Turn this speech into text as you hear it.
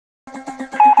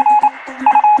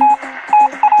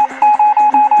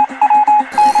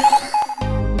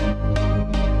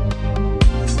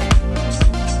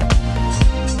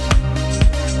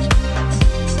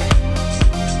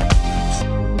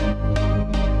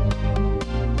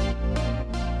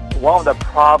one of the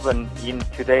problems in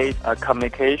today's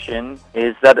communication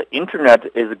is that the internet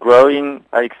is growing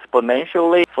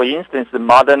exponentially. For instance, the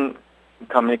modern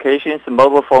communications,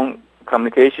 mobile phone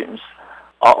communications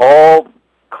are all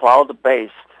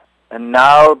cloud-based. And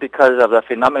now, because of the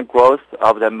phenomenal growth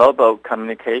of the mobile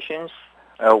communications,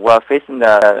 we're facing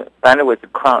the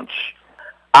bandwidth crunch.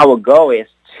 Our goal is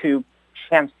to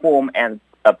transform and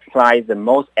apply the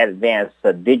most advanced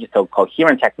digital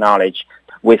coherent technology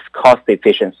with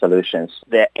cost-efficient solutions.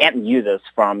 The end users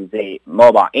from the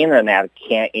mobile internet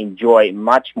can enjoy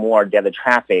much more data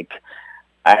traffic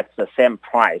at the same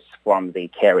price from the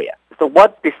carrier. So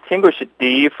what distinguishes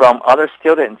Dee from other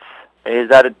students is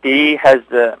that Dee has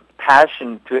the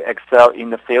passion to excel in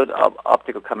the field of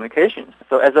optical communications.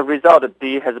 So as a result,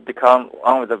 Dee has become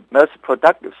one of the most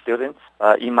productive students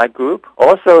in my group.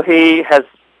 Also, he has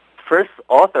first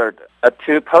authored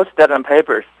 2 postdoctoral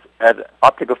papers at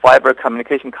Optical Fiber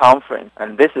Communication Conference,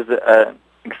 and this is an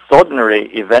extraordinary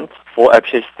event for a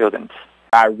PhD student.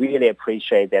 I really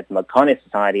appreciate that Marconi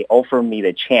Society offered me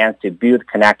the chance to build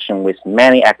connection with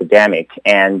many academic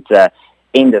and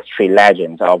industry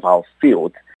legends of our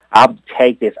field. I'll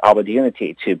take this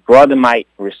opportunity to broaden my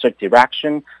research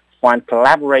direction, find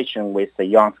collaboration with the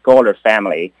young scholar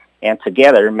family, and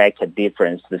together make a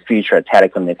difference in the future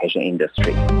telecommunication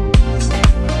industry.